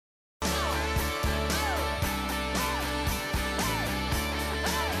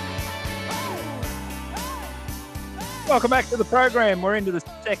Welcome back to the program. We're into the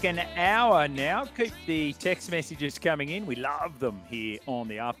second hour now. Keep the text messages coming in. We love them here on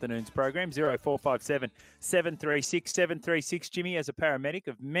the afternoons program. 0457 736 736. Jimmy, as a paramedic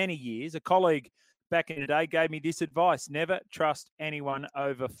of many years, a colleague back in the day gave me this advice: never trust anyone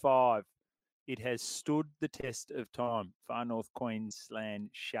over 5. It has stood the test of time. Far North Queensland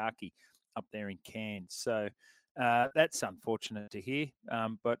Sharky up there in Cairns. So that's unfortunate to hear,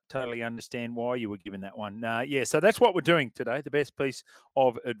 but totally understand why you were given that one. So that's what we're doing today. The best piece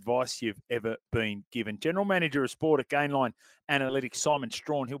of advice you've ever been given. General Manager of Sport at Gainline Analytics, Simon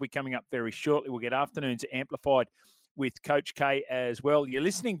Strachan. He'll be coming up very shortly. We'll get afternoons amplified with Coach K as well. You're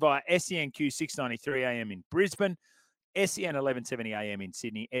listening via SENQ 693 AM in Brisbane, SEN 1170 AM in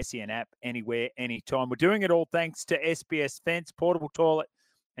Sydney, SEN app anywhere, anytime. We're doing it all thanks to SBS Fence, portable toilet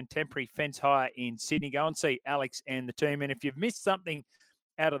and temporary fence hire in Sydney. Go and see Alex and the team. And if you've missed something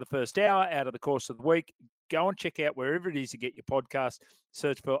out of the first hour, out of the course of the week, go and check out wherever it is you get your podcast.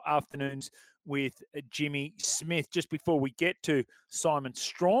 Search for Afternoons with Jimmy Smith. Just before we get to Simon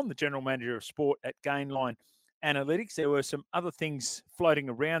Strachan, the General Manager of Sport at Gainline Analytics, there were some other things floating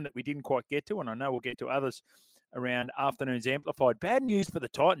around that we didn't quite get to, and I know we'll get to others around Afternoons Amplified. Bad news for the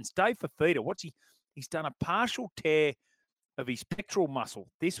Titans. Dave Fafita, he's done a partial tear of his pectoral muscle.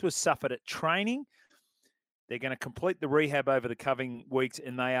 This was suffered at training. They're going to complete the rehab over the coming weeks,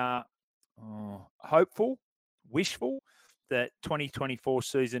 and they are hopeful, wishful that 2024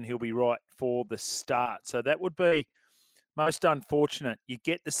 season he'll be right for the start. So that would be most unfortunate. You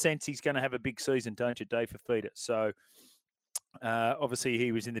get the sense he's going to have a big season, don't you, Dave Fafita? So obviously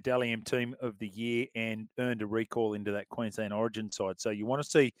he was in the Dally M Team of the Year and earned a recall into that Queensland Origin side. So you want to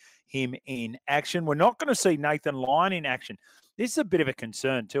see him in action. We're not going to see Nathan Lyon in action. This is a bit of a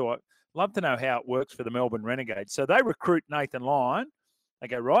concern too. I'd love to know how it works for the Melbourne Renegades. So they recruit Nathan Lyon. They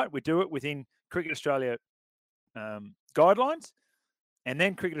go, right, we do it within Cricket Australia guidelines. And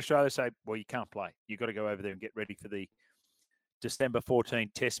then Cricket Australia say, well, you can't play. You've got to go over there and get ready for the December 14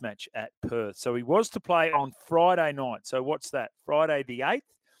 test match at Perth. So he was to play on Friday night. So what's that? Friday the 8th.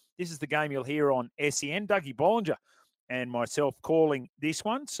 This is the game you'll hear on SEN. Dougie Bollinger and myself calling this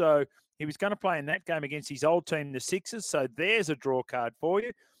one. So he was going to play in that game against his old team, the Sixers. So there's a draw card for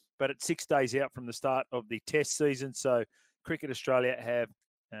you. But it's 6 days out from the start of the test season. So Cricket Australia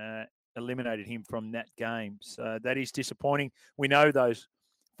have eliminated him from that game. So that is disappointing. We know those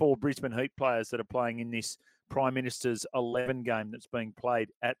 4 Brisbane Heat players that are playing in this Prime Minister's 11 game that's being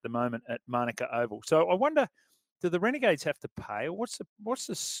played at the moment at Manuka Oval. So I wonder, do the Renegades have to pay? Or what's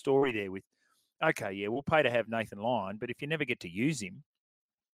the story there with, okay, yeah, we'll pay to have Nathan Lyon, but if you never get to use him,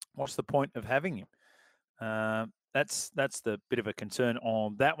 what's the point of having him? That's the bit of a concern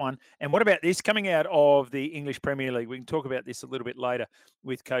on that one. And what about this coming out of the English Premier League? We can talk about this a little bit later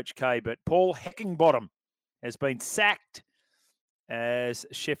with Coach K, but Paul Heckingbottom has been sacked as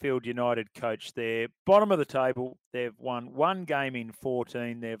Sheffield United coach. They're bottom of the table. They've won 1 game in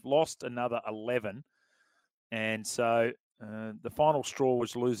 14. They've lost another 11. And so the final straw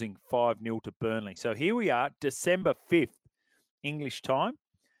was losing 5-0 to Burnley. So here we are, December 5th, English time.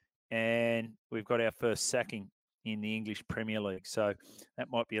 And we've got our first sacking in the English Premier League. So that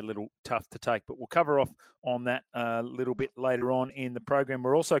might be a little tough to take, but we'll cover off on that a little bit later on in the program.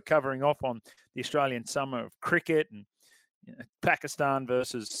 We're also covering off on the Australian summer of cricket and Pakistan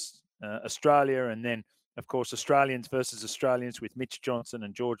versus Australia, and then, of course, Australians versus Australians with Mitch Johnson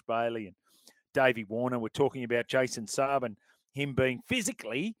and George Bailey and Davey Warner. We're talking about Jason Saab and him being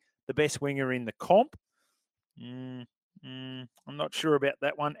physically the best winger in the comp. I'm not sure about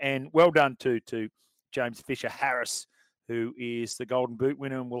that one. And well done to James Fisher-Harris, who is the Golden Boot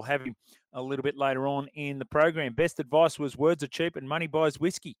winner, and we'll have him a little bit later on in the program. Best advice was words are cheap and money buys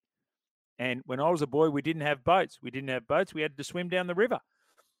whiskey. And when I was a boy, we didn't have boats. We had to swim down the river.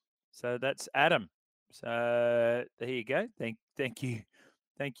 So that's Adam. So there you go. Thank you.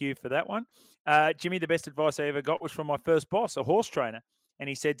 Thank you for that one. Jimmy, the best advice I ever got was from my first boss, a horse trainer. And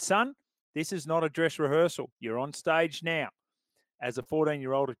he said, son, this is not a dress rehearsal. You're on stage now. As a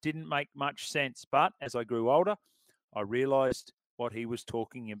 14-year-old, it didn't make much sense. But as I grew older, I realised what he was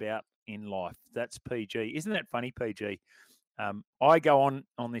talking about in life. That's PG. Isn't that funny, PG? I go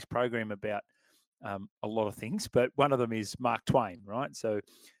on this program about a lot of things, but one of them is Mark Twain, right? So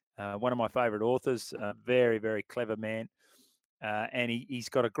one of my favourite authors, very, very clever man. And he's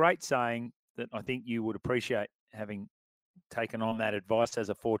got a great saying that I think you would appreciate, having taken on that advice as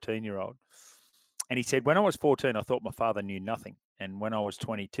a 14-year-old. And he said, when I was 14, I thought my father knew nothing. And when I was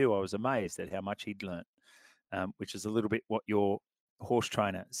 22, I was amazed at how much he'd learned, which is a little bit what you're horse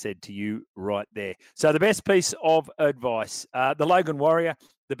trainer said to you right there. So the best piece of advice, the Logan Warrior,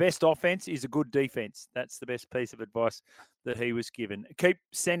 the best offense is a good defense. That's the best piece of advice that he was given. Keep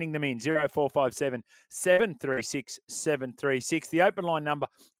sending them in, 0457 736 736. The open line number,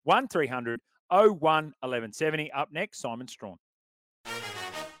 1300 01 1170. Up next, Simon Strachan.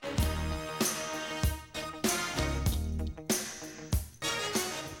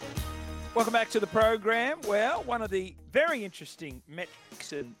 Welcome back to the program. Well, one of the very interesting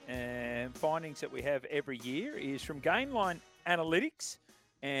metrics and findings that we have every year is from Gainline Analytics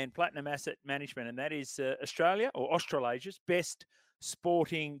and Platinum Asset Management, and that is Australia or Australasia's best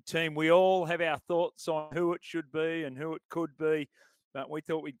sporting team. We all have our thoughts on who it should be and who it could be, but we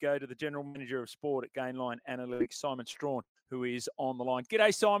thought we'd go to the General Manager of Sport at Gainline Analytics, Simon Strachan, who is on the line.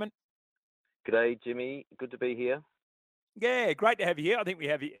 G'day, Simon. G'day, Jimmy. Good to be here. Yeah, great to have you here. I think we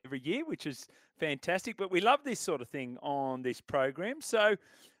have you every year, which is fantastic. But we love this sort of thing on this program. So,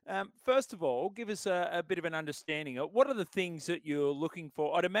 first of all, give us a bit of an understanding of what are the things that you're looking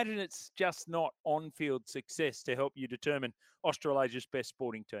for. I'd imagine it's just not on-field success to help you determine Australasia's best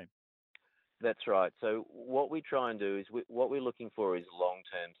sporting team. That's right. So what we try and do is what we're looking for is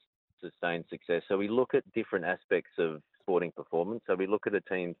long-term sustained success. So we look at different aspects of sporting performance. So we look at a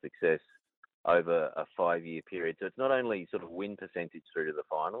team's success over a 5-year period. So it's not only sort of win percentage through to the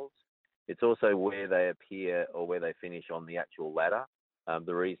finals, it's also where they appear or where they finish on the actual ladder.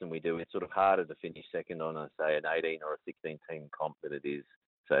 The reason we do, it's sort of harder to finish second on, say, an 18 or a 16-team comp than it is,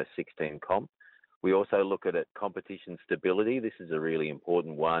 say, a 16 comp. We also look at it, competition stability. This is a really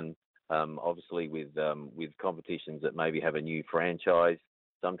important one. Obviously, with competitions that maybe have a new franchise,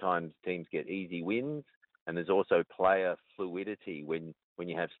 sometimes teams get easy wins, and there's also player fluidity when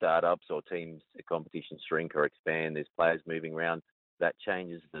you have startups or teams, the competition shrink or expand, there's players moving around, that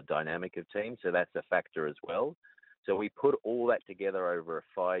changes the dynamic of teams. So that's a factor as well. So we put all that together over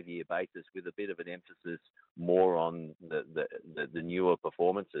a 5-year basis with a bit of an emphasis more on the newer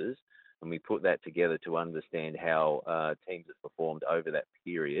performances. And we put that together to understand how teams have performed over that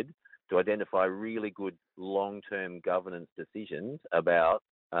period to identify really good long-term governance decisions about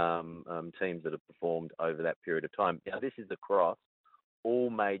teams that have performed over that period of time. Now, this is across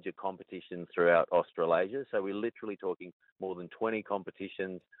all major competitions throughout Australasia. So we're literally talking more than 20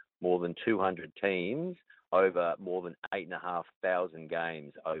 competitions, more than 200 teams over more than 8,500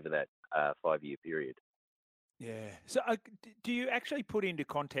 games over that 5-year period. Yeah. So do you actually put into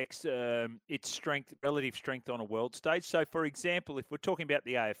context its strength, relative strength on a world stage? So, for example, if we're talking about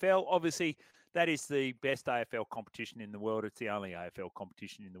the AFL, obviously that is the best AFL competition in the world. It's the only AFL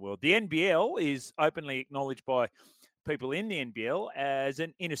competition in the world. The NBL is openly acknowledged by people in the NBL as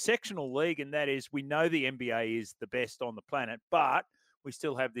an intersectional league, and that is, we know the NBA is the best on the planet, but we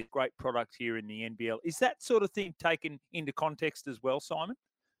still have this great product here in the NBL. Is that sort of thing taken into context as well, Simon?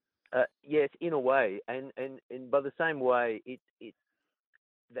 Yes, in a way, and by the same way,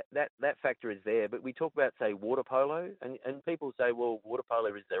 that factor is there. But we talk about, say, water polo, and people say, well, water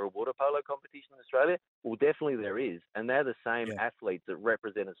polo, is there a water polo competition in Australia? Well, definitely there is, and they're the same athletes that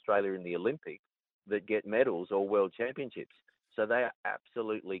represent Australia in the Olympics that get medals or world championships. So they are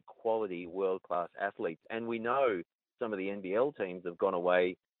absolutely quality world-class athletes. And we know some of the NBL teams have gone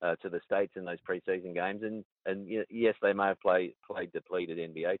away to the States in those preseason games. And yes, they may have played depleted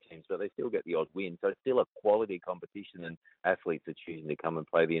NBA teams, but they still get the odd win. So it's still a quality competition, and athletes are choosing to come and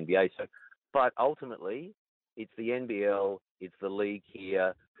play the NBA. So, but ultimately, it's the NBL, it's the league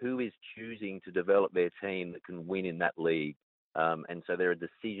here, who is choosing to develop their team that can win in that league. And so there are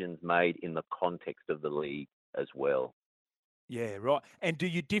decisions made in the context of the league as well. Yeah, right. And do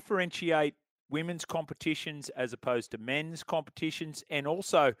you differentiate women's competitions as opposed to men's competitions? And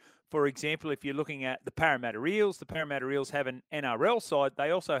also, for example, if you're looking at the Parramatta Eels have an NRL side.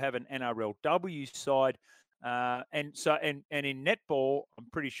 They also have an NRLW side. And in netball, I'm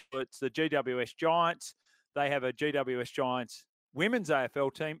pretty sure it's the GWS Giants. They have a GWS Giants women's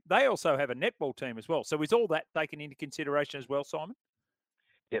AFL team. They also have a netball team as well. So is all that taken into consideration as well, Simon?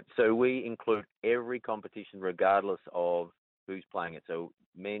 Yep. So we include every competition regardless of who's playing it. So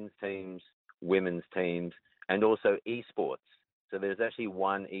men's teams, women's teams, and also esports. So there's actually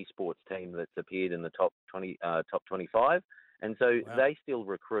one esports team that's appeared in the top 25. And so They still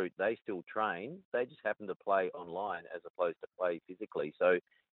recruit, they still train. They just happen to play online as opposed to play physically. So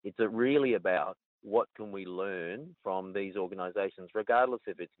it's really about what can we learn from these organisations, regardless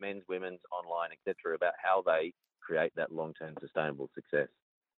if it's men's, women's, online, etc., about how they create that long-term sustainable success.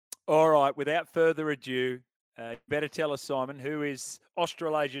 All right, without further ado, better tell us, Simon, who is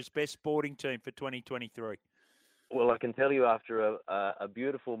Australasia's best sporting team for 2023? Well, I can tell you after a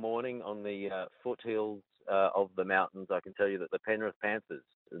beautiful morning on the foothills of the mountains, I can tell you that the Penrith Panthers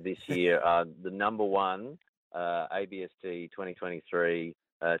this year are the number one ABST 2023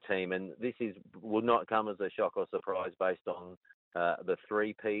 team, and this will not come as a shock or surprise based on the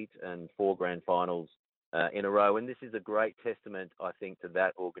three-peat and 4 grand finals in a row. And this is a great testament, I think, to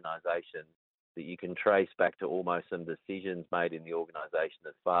that organisation, that you can trace back to almost some decisions made in the organisation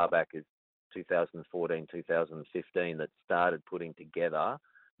as far back as 2014, 2015 that started putting together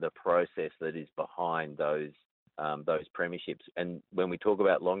the process that is behind those premierships. And when we talk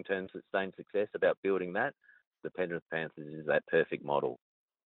about long-term sustained success, about building that, the Penrith Panthers is that perfect model.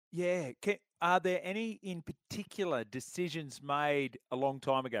 Yeah. Are there any in particular decisions made a long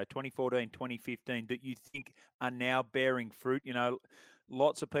time ago, 2014, 2015, that you think are now bearing fruit? You know,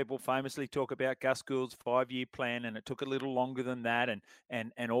 lots of people famously talk about Gus Gould's 5-year plan, and it took a little longer than that.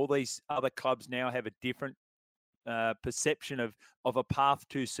 And all these other clubs now have a different perception of a path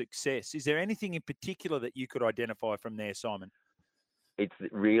to success. Is there anything in particular that you could identify from there, Simon? It's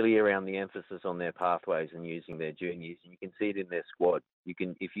really around the emphasis on their pathways and using their juniors. And you can see it in their squad. You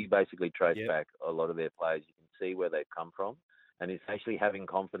can, if you basically trace back a lot of their players, you can see where they've come from, and it's actually having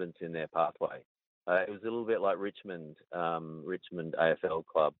confidence in their pathway. It was a little bit like Richmond AFL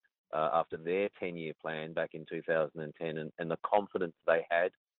club after their 10-year plan back in 2010, and the confidence they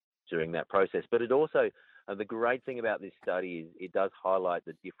had during that process. But it also, the great thing about this study is it does highlight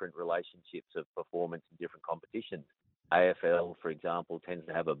the different relationships of performance in different competitions. AFL, for example, tends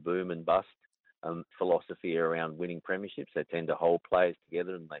to have a boom and bust philosophy around winning premierships. They tend to hold players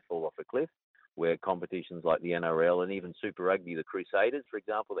together and they fall off a cliff, where competitions like the NRL and even Super Rugby, the Crusaders, for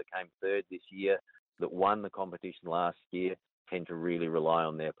example, that came third this year, that won the competition last year, tend to really rely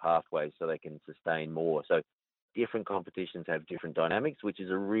on their pathways so they can sustain more. So different competitions have different dynamics, which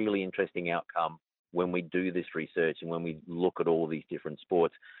is a really interesting outcome when we do this research and when we look at all these different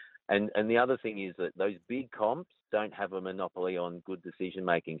sports. And the other thing is that those big comps don't have a monopoly on good decision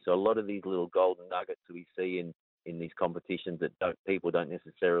making. So a lot of these little golden nuggets that we see in these competitions that people don't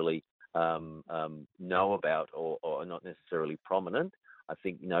necessarily know about or are not necessarily prominent, I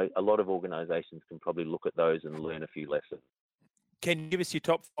think, you know, a lot of organisations can probably look at those and learn a few lessons. Can you give us your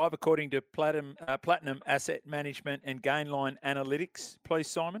top 5 according to Platinum Asset Management and Gainline Analytics, please,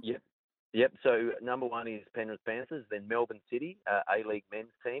 Simon? Yep. So number 1 is Penrith Panthers, then Melbourne City, A-League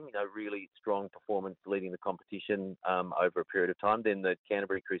men's team, you know, really strong performance leading the competition over a period of time. Then the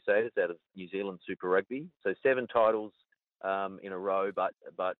Canterbury Crusaders out of New Zealand Super Rugby. So 7 titles in a row, but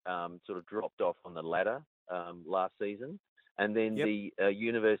sort of dropped off on the ladder last season. And then the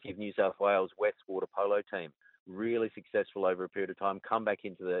University of New South Wales West Water Polo team, really successful over a period of time, come back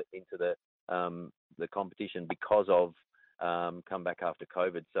into the competition because of come back after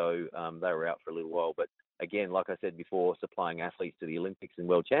COVID, so they were out for a little while. But again, like I said before, supplying athletes to the Olympics and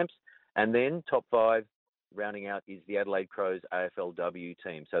World Champs. And then top 5, rounding out, is the Adelaide Crows AFLW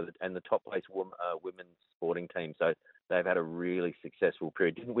team. So and the top place women's sporting team. So they've had a really successful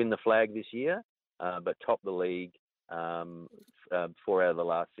period. Didn't win the flag this year, but topped the league 4 out of the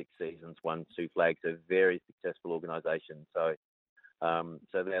last 6 seasons, won 2 flags. So very successful organisation. So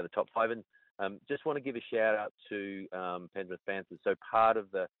they're the top 5. And just want to give a shout out to Penrith Panthers. So part of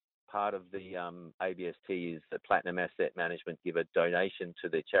the ABST is that Platinum Asset Management give a donation to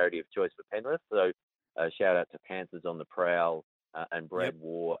their charity of choice for Penrith. So shout out to Panthers on the Prowl and Brad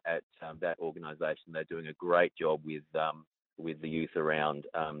War at that organisation. They're doing a great job with the youth around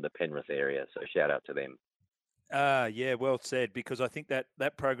the Penrith area. So shout out to them. Yeah, well said, because I think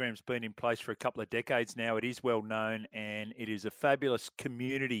that program's been in place for a couple of decades now. It is well known, and it is a fabulous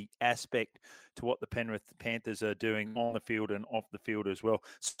community aspect to what the Penrith Panthers are doing on the field and off the field as well.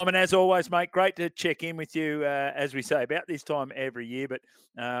 Simon, as always, mate, great to check in with you, as we say, about this time every year, but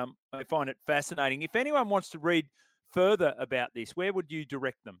I find it fascinating. If anyone wants to read further about this, where would you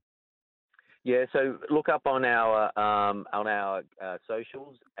direct them? Yeah, so look up on our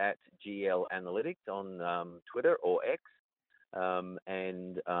socials at GL Analytics on Twitter or X,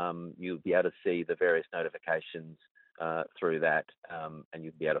 and you'll be able to see the various notifications through that, and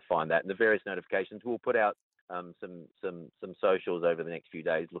you'll be able to find that. And the various notifications, we'll put out some socials over the next few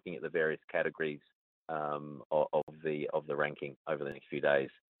days, looking at the various categories of the ranking over the next few days.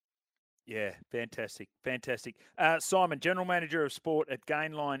 Yeah, fantastic. Simon, General Manager of Sport at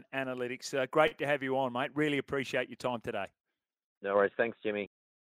Gainline Analytics. Great to have you on, mate. Really appreciate your time today. No worries. Thanks, Jimmy.